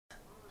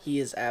He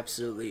is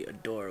absolutely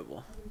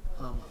adorable.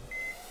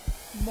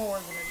 More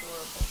than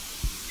adorable.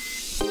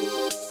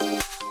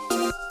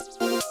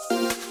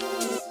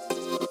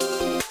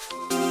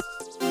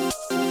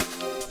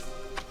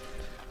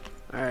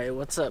 Alright,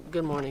 what's up?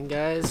 Good morning,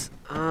 guys.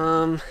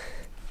 Right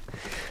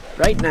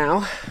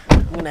now,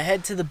 I'm gonna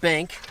head to the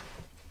bank,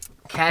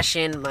 cash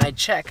in my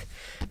check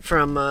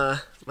from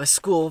my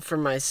school for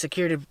my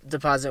security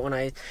deposit when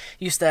I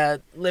used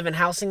to live in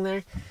housing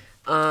there.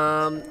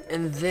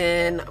 And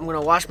then I'm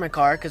gonna wash my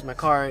car because my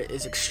car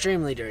is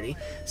extremely dirty.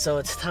 So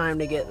it's time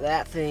to get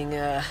that thing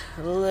a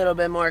little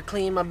bit more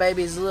clean. My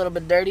baby's a little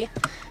bit dirty.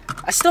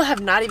 I still have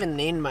not even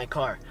named my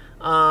car.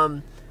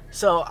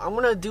 So I'm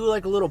gonna do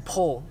like a little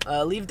poll.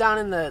 Leave down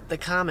in the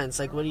comments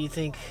like what do you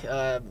think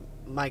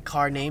my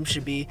car name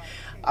should be.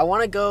 I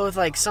want to go with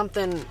like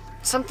something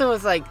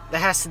with like that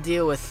has to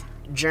deal with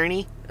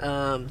journey.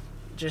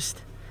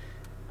 Just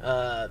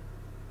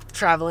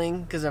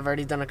traveling because I've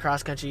already done a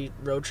cross-country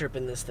road trip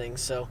in this thing,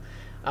 so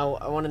I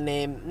want to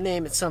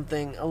name it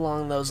something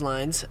along those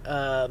lines.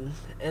 And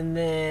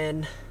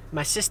then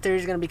my sister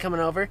is gonna be coming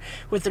over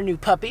with her new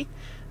puppy,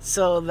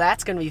 so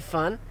that's gonna be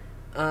fun.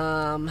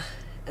 And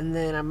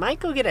then I might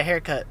go get a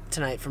haircut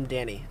tonight from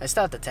Danny. I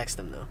still have to text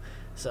him though,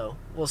 so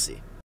we'll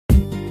see.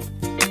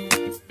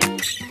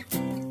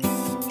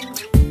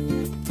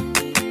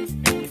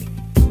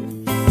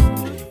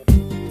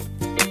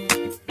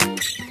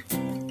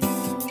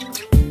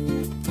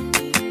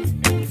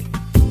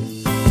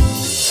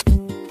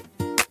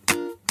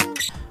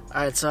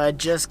 Alright, so I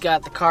just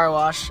got the car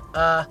wash,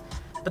 but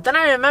then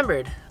I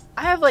remembered,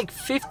 I have like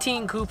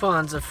 15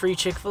 coupons of free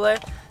Chick-fil-A,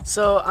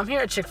 so I'm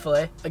here at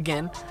Chick-fil-A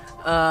again.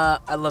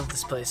 I love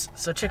this place.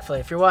 So Chick-fil-A,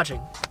 if you're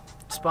watching,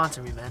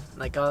 sponsor me, man.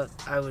 Like I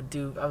would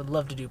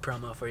love to do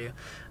promo for you.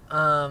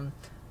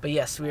 But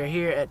yes, we are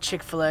here at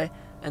Chick-fil-A,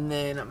 and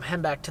then I'm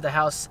heading back to the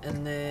house,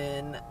 and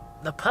then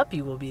the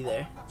puppy will be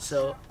there.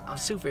 So I'm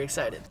super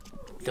excited.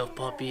 The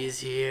puppy is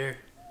here.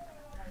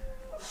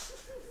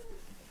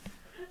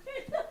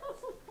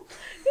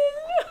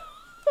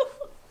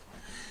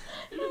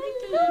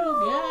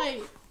 Little guy.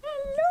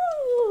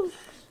 Hello.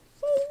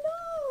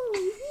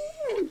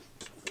 Hello.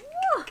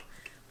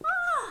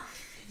 Oh,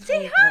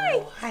 say hi.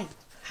 Oh, hi.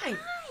 Hi.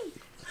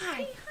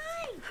 Hi.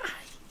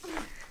 Hi.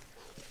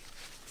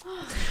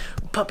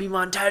 Puppy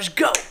montage,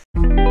 go!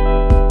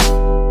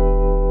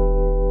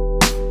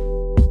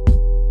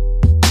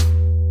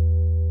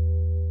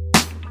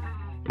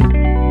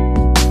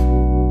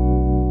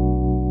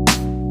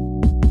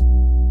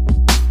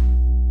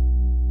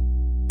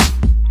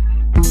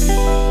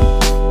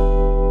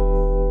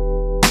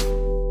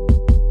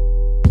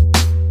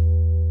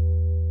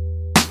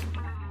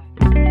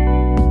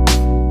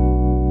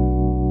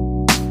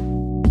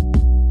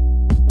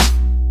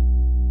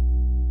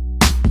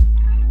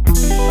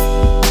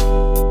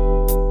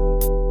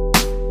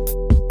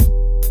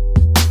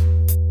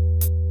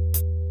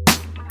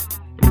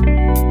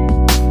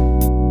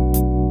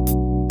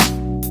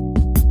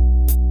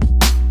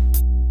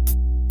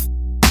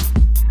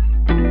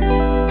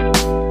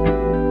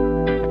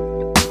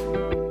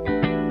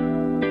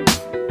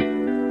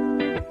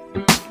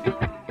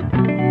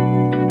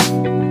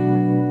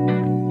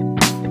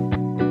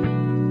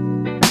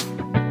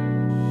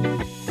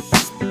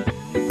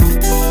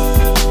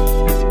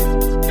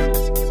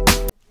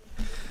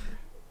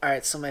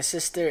 Alright, so my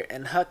sister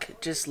and Huck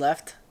just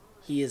left.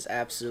 He is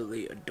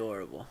absolutely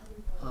adorable.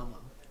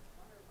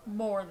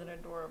 More than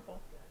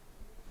adorable.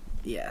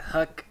 Yeah,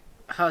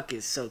 Huck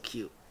is so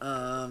cute.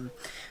 But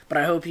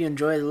I hope you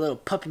enjoy the little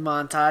puppy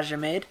montage I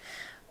made.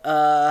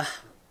 But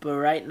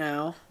right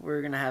now,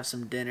 we're gonna have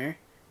some dinner.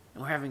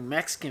 And we're having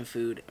Mexican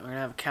food, and we're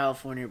gonna have a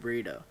California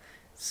burrito.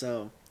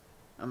 So,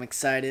 I'm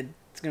excited.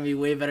 It's gonna be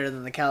way better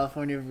than the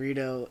California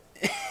burrito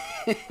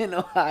in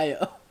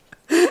Ohio.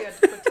 You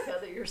had to put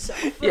together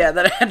yourself. Yeah,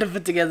 that I had to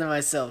put together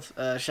myself.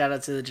 Shout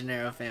out to the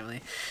Gennaro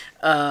family.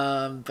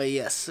 But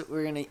yes,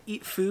 we're gonna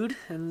eat food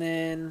and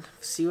then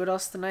see what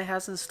else the night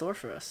has in store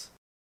for us.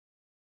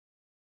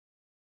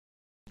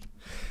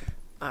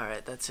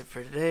 Alright, that's it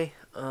for today.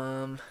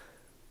 Didn't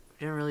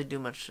really do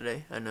much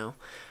today, I know.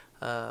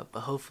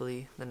 But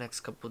hopefully the next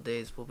couple of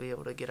days we'll be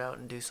able to get out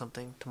and do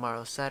something.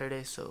 Tomorrow's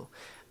Saturday, so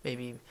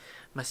maybe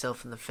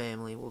myself and the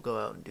family will go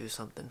out and do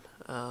something.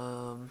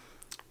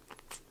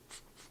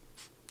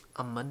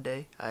 On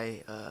Monday,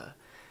 I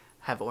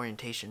have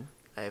orientation.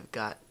 I've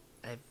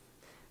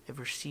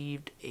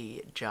received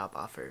a job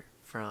offer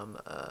from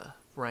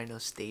Rhino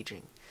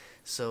Staging,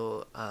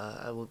 so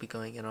I will be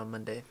going in on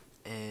Monday,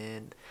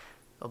 and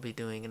I'll be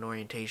doing an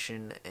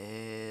orientation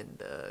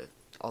and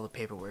all the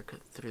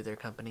paperwork through their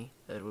company.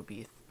 It will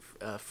be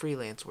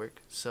freelance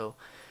work, so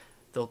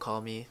they'll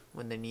call me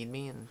when they need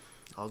me, and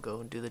I'll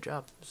go and do the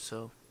job.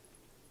 So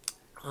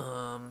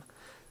I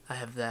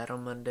have that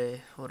on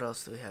Monday. What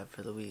else do we have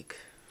for the week?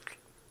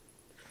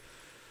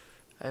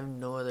 I have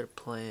no other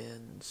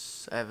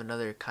plans. I have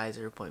another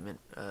Kaiser appointment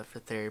for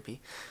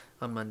therapy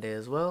on Monday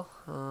as well.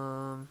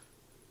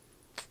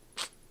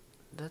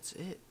 That's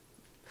it.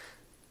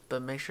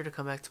 But make sure to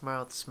come back tomorrow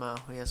with a smile.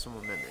 We have some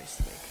more memories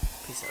to make.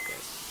 Peace out,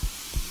 guys.